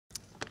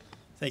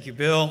Thank you,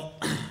 Bill.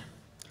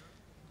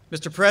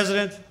 Mr.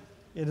 President,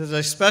 it is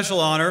a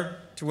special honor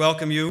to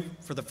welcome you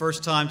for the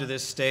first time to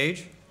this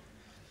stage.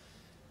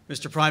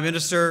 Mr. Prime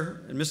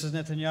Minister and Mrs.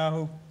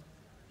 Netanyahu,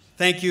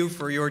 thank you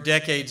for your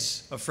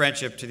decades of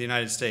friendship to the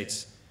United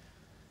States.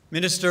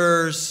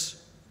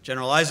 Ministers,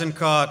 General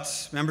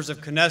Eisenkot, members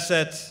of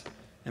Knesset,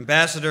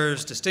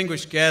 ambassadors,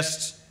 distinguished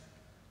guests,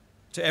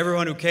 to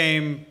everyone who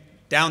came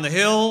down the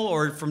hill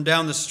or from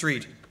down the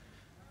street,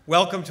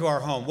 welcome to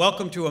our home.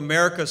 Welcome to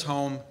America's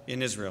home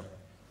in Israel.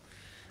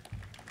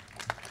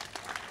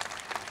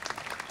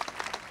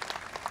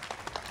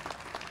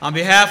 On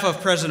behalf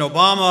of President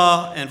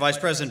Obama and Vice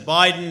President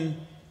Biden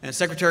and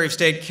Secretary of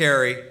State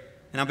Kerry,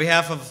 and on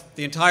behalf of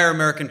the entire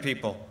American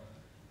people,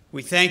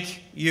 we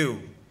thank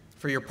you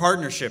for your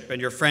partnership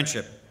and your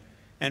friendship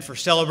and for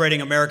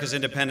celebrating America's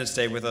Independence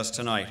Day with us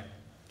tonight.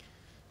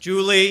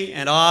 Julie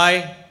and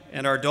I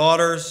and our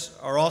daughters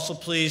are also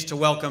pleased to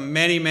welcome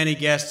many, many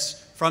guests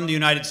from the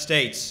United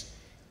States,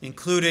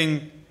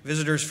 including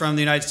visitors from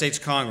the United States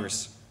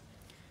Congress.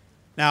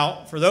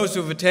 Now, for those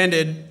who have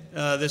attended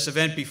this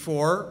event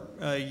before,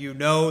 you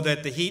know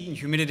that the heat and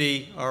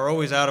humidity are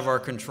always out of our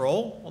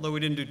control, although we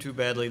didn't do too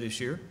badly this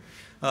year.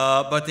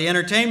 But the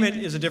entertainment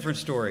is a different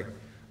story.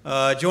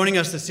 Joining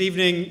us this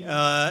evening,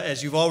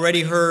 as you've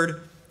already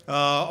heard,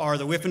 are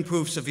the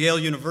Whiffenpoofs of Yale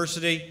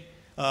University,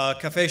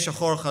 Cafe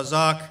Shachor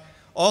Chazak.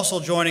 Also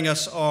joining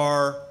us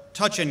are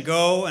Touch and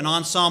Go, an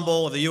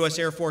ensemble of the U.S.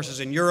 Air Forces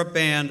in Europe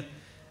Band,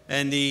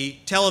 and the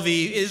Tel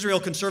Aviv Israel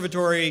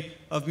Conservatory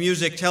of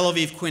Music Tel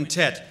Aviv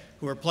Quintet,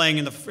 who are playing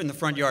in the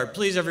front yard.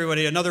 Please,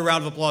 everybody, another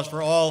round of applause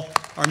for all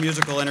our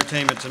musical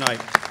entertainment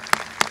tonight.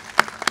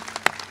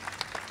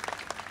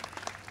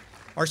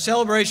 Our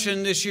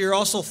celebration this year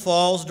also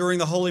falls during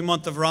the holy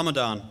month of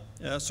Ramadan,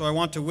 so I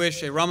want to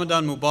wish a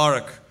Ramadan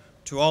Mubarak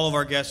to all of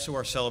our guests who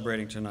are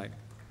celebrating tonight.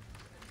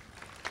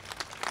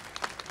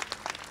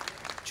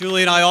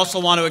 Julie and I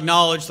also want to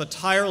acknowledge the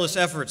tireless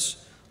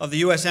efforts of the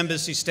U.S.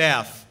 Embassy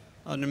staff,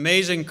 an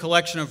amazing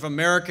collection of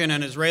American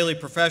and Israeli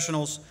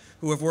professionals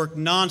who have worked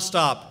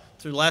nonstop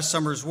through last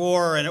summer's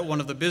war and at one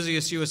of the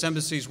busiest U.S.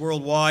 embassies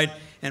worldwide,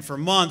 and for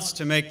months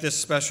to make this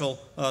special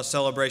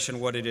celebration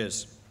what it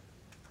is.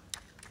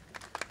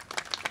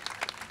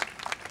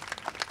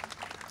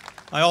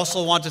 I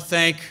also want to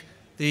thank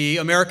the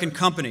American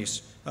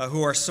companies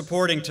who are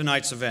supporting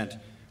tonight's event.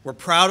 We're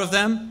proud of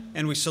them,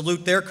 and we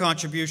salute their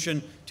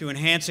contribution to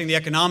enhancing the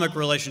economic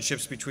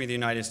relationships between the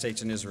United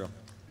States and Israel.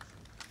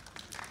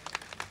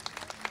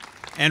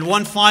 And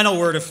one final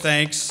word of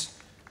thanks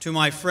to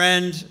my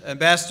friend,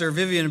 Ambassador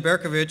Vivian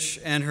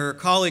Berkovich, and her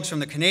colleagues from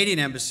the Canadian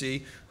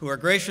Embassy, who are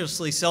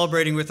graciously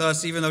celebrating with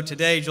us, even though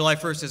today, July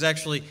 1st, is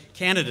actually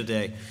Canada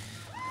Day.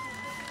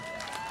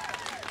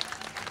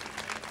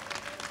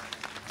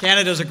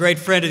 Canada is a great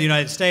friend of the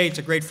United States,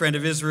 a great friend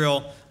of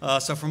Israel,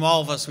 so from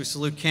all of us, we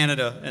salute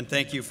Canada and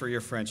thank you for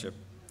your friendship.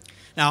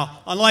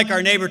 Now, unlike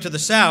our neighbor to the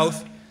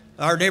south,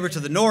 our neighbor to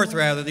the north,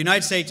 rather, the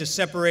United States is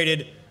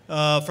separated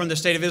from the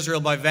state of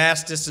Israel by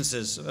vast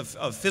distances,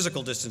 of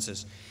physical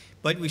distances.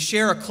 But we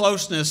share a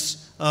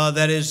closeness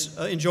that is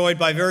enjoyed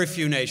by very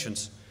few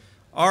nations.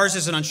 Ours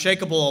is an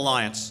unshakable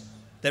alliance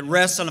that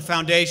rests on a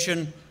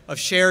foundation of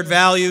shared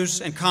values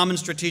and common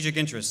strategic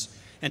interests.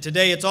 And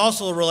today, it's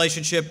also a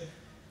relationship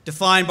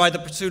defined by the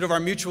pursuit of our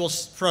mutual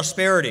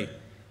prosperity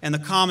and the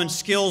common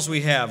skills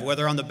we have,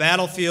 whether on the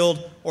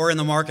battlefield or in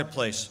the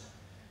marketplace.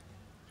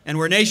 And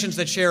we're nations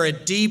that share a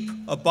deep,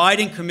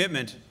 abiding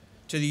commitment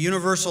to the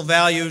universal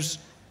values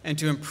and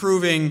to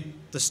improving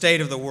the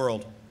state of the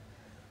world.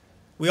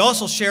 We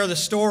also share the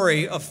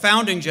story of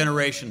founding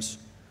generations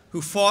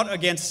who fought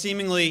against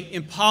seemingly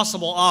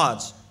impossible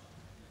odds.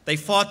 They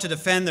fought to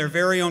defend their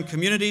very own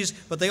communities,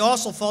 but they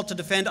also fought to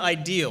defend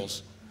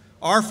ideals.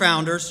 Our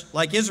founders,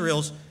 like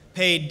Israel's,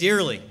 paid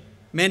dearly,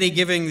 many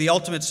giving the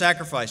ultimate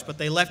sacrifice, but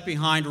they left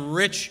behind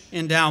rich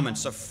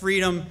endowments of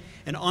freedom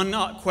and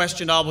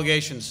unquestioned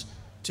obligations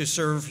to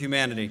serve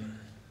humanity.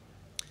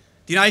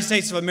 The United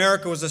States of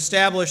America was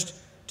established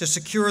to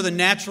secure the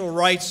natural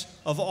rights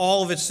of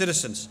all of its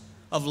citizens,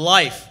 of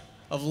life,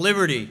 of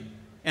liberty,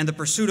 and the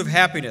pursuit of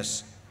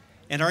happiness.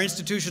 And our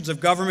institutions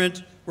of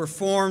government were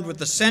formed with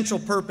the central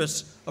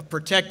purpose of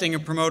protecting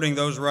and promoting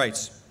those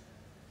rights.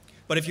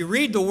 But if you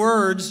read the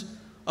words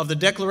of the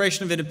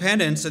Declaration of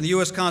Independence and the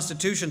U.S.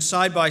 Constitution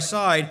side by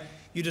side,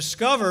 you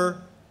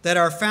discover that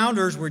our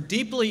founders were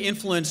deeply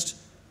influenced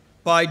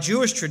by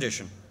Jewish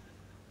tradition.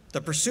 The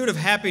pursuit of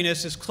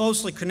happiness is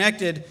closely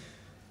connected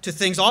to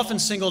things often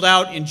singled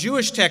out in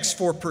Jewish texts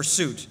for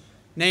pursuit,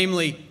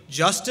 namely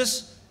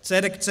justice,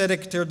 tzedek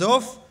tzedek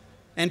tirdof,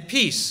 and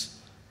peace,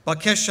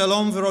 bakesh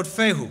shalom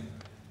v'rodfehu.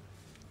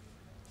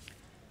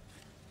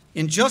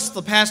 In just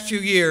the past few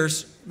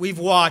years, we've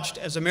watched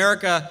as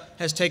America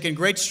has taken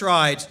great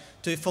strides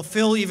to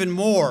fulfill even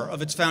more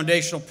of its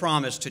foundational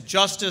promise to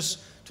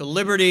justice, to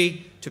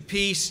liberty, to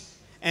peace,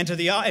 and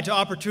to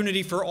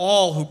opportunity for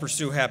all who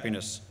pursue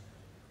happiness.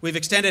 We've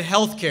extended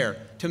health care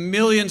to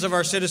millions of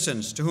our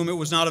citizens to whom it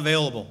was not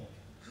available.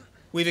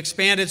 We've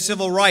expanded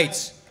civil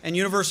rights and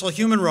universal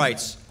human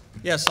rights.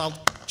 Yes, I'll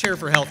chair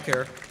for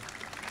healthcare.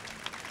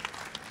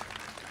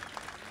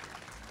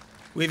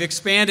 We've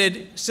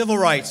expanded civil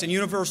rights and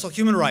universal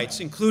human rights,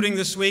 including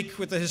this week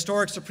with the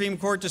historic Supreme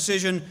Court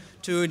decision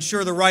to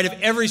ensure the right of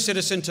every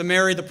citizen to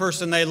marry the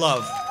person they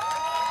love.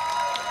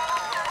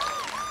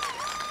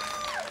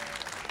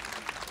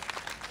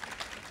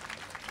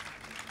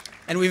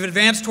 And we've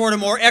advanced toward a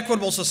more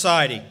equitable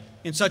society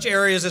in such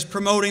areas as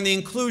promoting the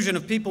inclusion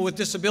of people with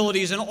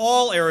disabilities in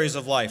all areas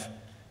of life,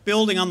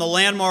 building on the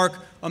landmark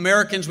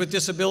Americans with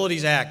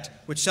Disabilities Act,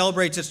 which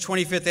celebrates its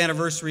 25th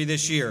anniversary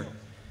this year.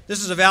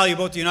 This is a value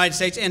both the United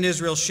States and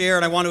Israel share,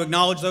 and I want to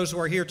acknowledge those who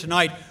are here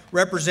tonight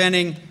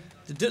representing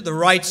the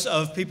rights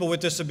of people with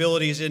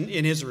disabilities in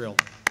Israel.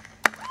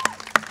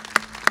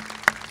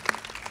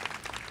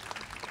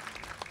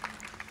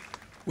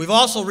 We've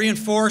also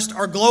reinforced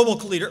our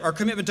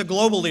commitment to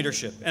global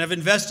leadership and have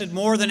invested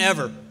more than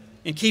ever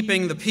in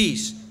keeping the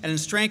peace and in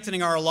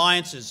strengthening our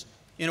alliances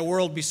in a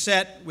world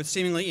beset with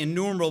seemingly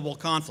innumerable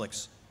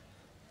conflicts.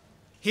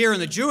 Here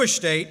in the Jewish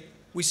state,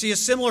 we see a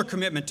similar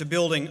commitment to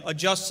building a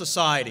just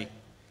society.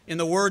 In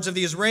the words of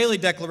the Israeli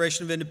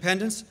Declaration of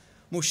Independence,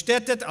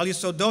 "Mushtetet al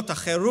yisodot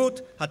hacherut,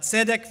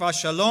 hatzedek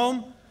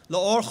v'ashalom,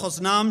 la'or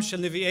choznam shel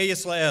nevi'ei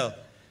Yisrael,"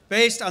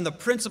 based on the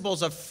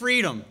principles of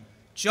freedom,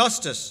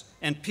 justice,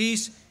 and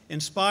peace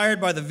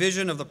inspired by the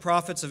vision of the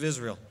prophets of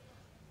Israel.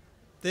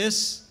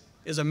 This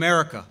is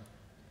America,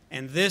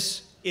 and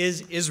this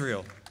is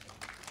Israel.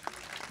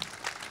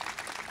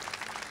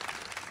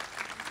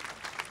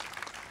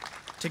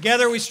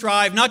 Together we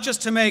strive not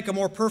just to make a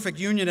more perfect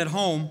union at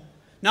home,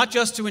 not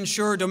just to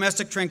ensure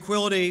domestic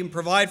tranquility and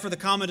provide for the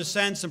common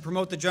sense and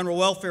promote the general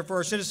welfare for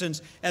our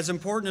citizens, as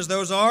important as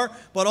those are,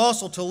 but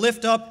also to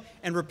lift up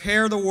and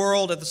repair the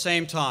world at the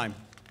same time.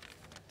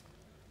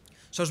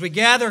 So as we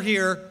gather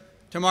here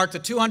to mark the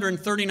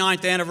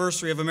 239th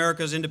anniversary of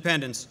America's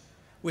independence,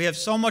 we have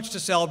so much to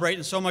celebrate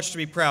and so much to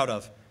be proud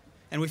of,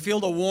 and we feel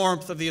the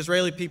warmth of the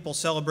Israeli people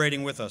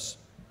celebrating with us.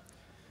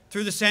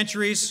 Through the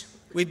centuries,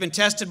 we've been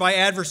tested by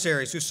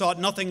adversaries who sought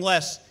nothing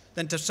less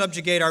than to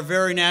subjugate our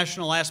very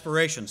national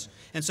aspirations.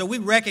 And so we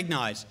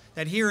recognize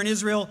that here in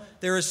Israel,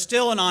 there is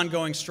still an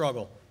ongoing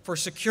struggle for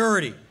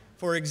security,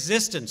 for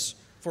existence,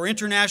 for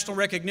international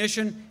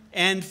recognition,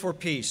 and for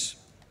peace.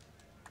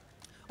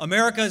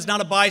 America is not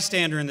a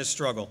bystander in this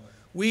struggle.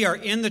 We are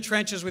in the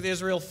trenches with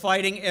Israel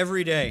fighting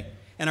every day,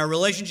 and our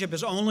relationship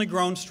has only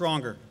grown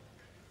stronger.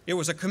 It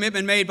was a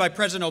commitment made by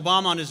President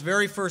Obama on his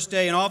very first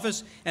day in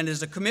office, and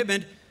is a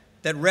commitment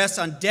that rests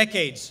on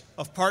decades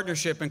of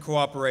partnership and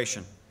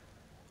cooperation.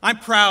 I'm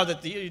proud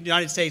that the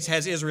United States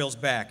has Israel's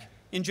back,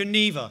 in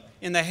Geneva,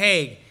 in The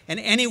Hague, and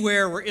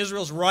anywhere where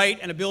Israel's right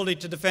and ability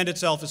to defend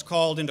itself is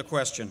called into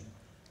question.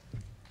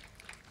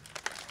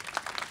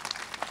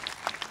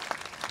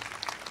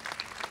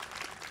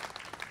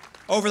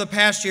 Over the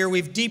past year,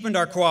 we've deepened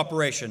our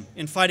cooperation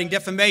in fighting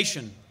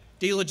defamation,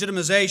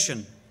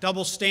 delegitimization,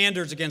 double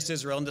standards against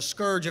Israel, and the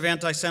scourge of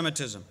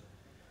anti-Semitism.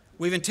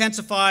 We've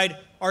intensified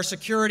our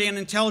security and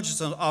intelligence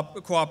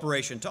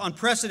cooperation to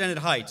unprecedented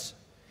heights.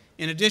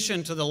 In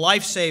addition to the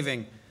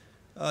life-saving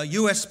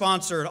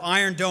U.S.-sponsored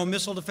Iron Dome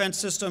missile defense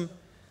system,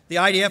 the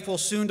IDF will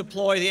soon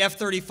deploy the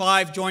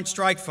F-35 Joint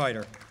Strike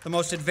Fighter, the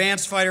most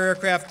advanced fighter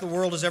aircraft the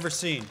world has ever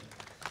seen.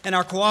 And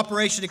our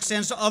cooperation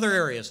extends to other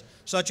areas,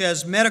 such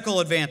as medical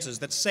advances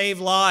that save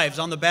lives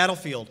on the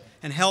battlefield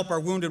and help our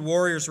wounded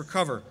warriors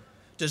recover,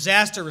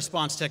 disaster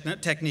response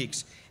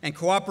techniques, and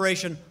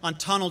cooperation on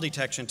tunnel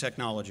detection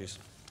technologies.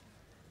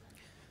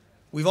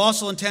 We've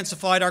also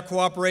intensified our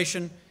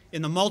cooperation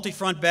in the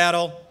multi-front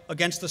battle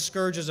against the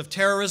scourges of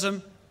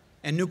terrorism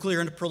and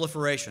nuclear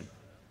proliferation.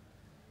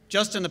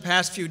 Just in the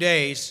past few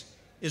days,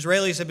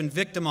 Israelis have been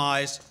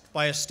victimized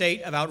by a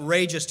spate of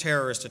outrageous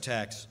terrorist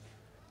attacks.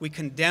 We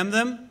condemn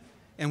them,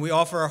 and we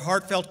offer our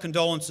heartfelt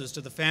condolences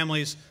to the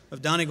families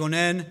of Dani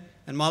Gonen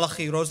and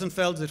Malachi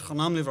Rosenfeld,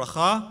 Zichronam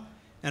Livracha,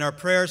 and our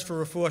prayers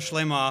for refuah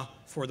shlema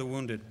for the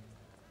wounded.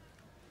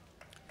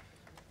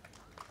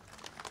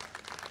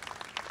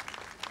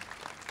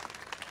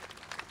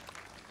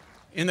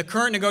 In the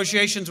current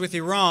negotiations with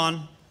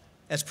Iran,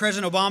 as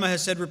President Obama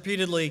has said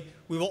repeatedly,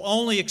 we will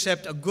only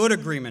accept a good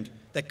agreement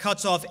that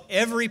cuts off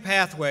every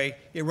pathway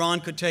Iran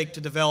could take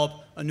to develop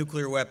a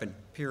nuclear weapon,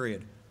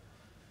 period.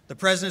 The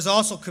President is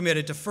also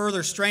committed to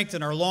further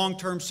strengthen our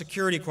long-term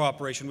security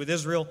cooperation with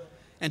Israel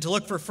and to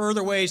look for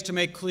further ways to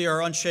make clear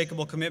our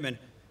unshakable commitment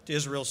to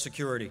Israel's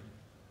security.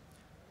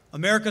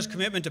 America's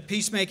commitment to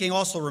peacemaking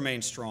also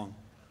remains strong.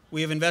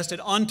 We have invested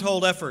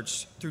untold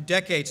efforts through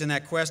decades in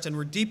that quest, and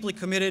we're deeply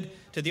committed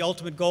to the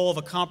ultimate goal of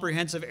a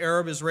comprehensive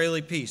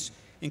Arab-Israeli peace,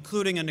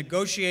 including a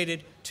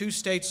negotiated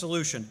two-state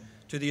solution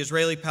to the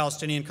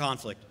Israeli-Palestinian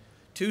conflict.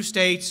 2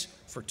 states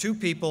for 2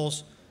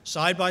 peoples,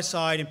 side by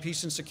side in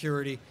peace and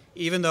security,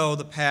 even though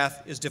the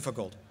path is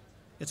difficult.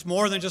 It's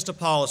more than just a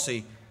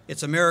policy.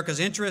 It's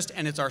America's interest,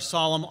 and it's our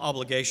solemn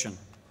obligation.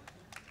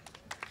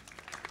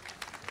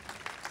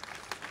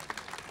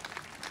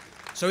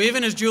 So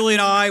even as Julie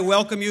and I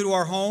welcome you to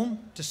our home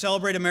to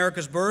celebrate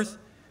America's birth,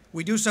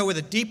 we do so with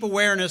a deep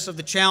awareness of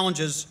the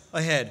challenges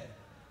ahead.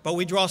 But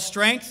we draw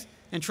strength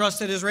and trust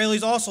that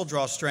Israelis also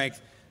draw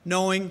strength,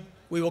 knowing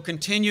we will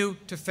continue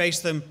to face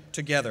them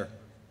together.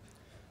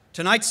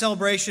 Tonight's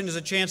celebration is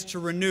a chance to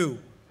renew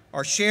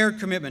our shared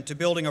commitment to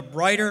building a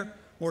brighter,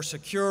 more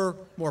secure,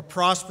 more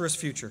prosperous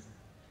future.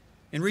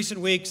 In recent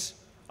weeks,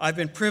 I've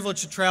been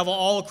privileged to travel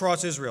all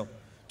across Israel,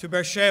 to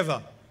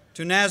Beersheba,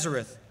 to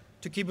Nazareth,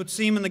 to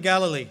Kibbutzim in the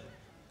Galilee,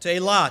 to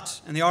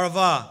Eilat and the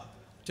Arava,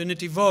 to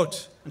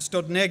Netivot and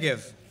Sdot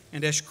Negev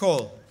and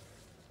Eshkol.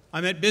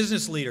 I met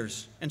business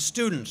leaders and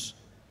students.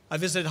 I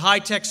visited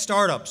high-tech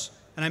startups,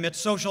 and I met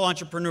social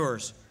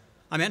entrepreneurs.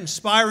 I met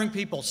inspiring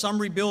people, some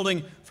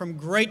rebuilding from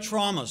great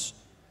traumas,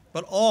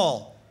 but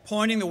all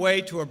pointing the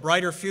way to a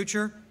brighter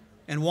future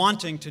and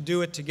wanting to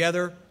do it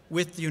together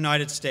with the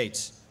United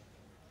States.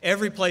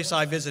 Every place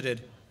I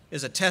visited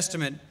is a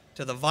testament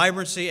to the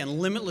vibrancy and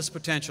limitless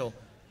potential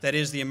that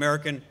is the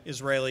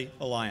American-Israeli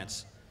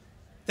alliance.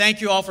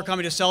 Thank you all for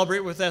coming to celebrate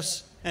with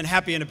us, and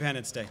happy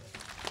Independence Day.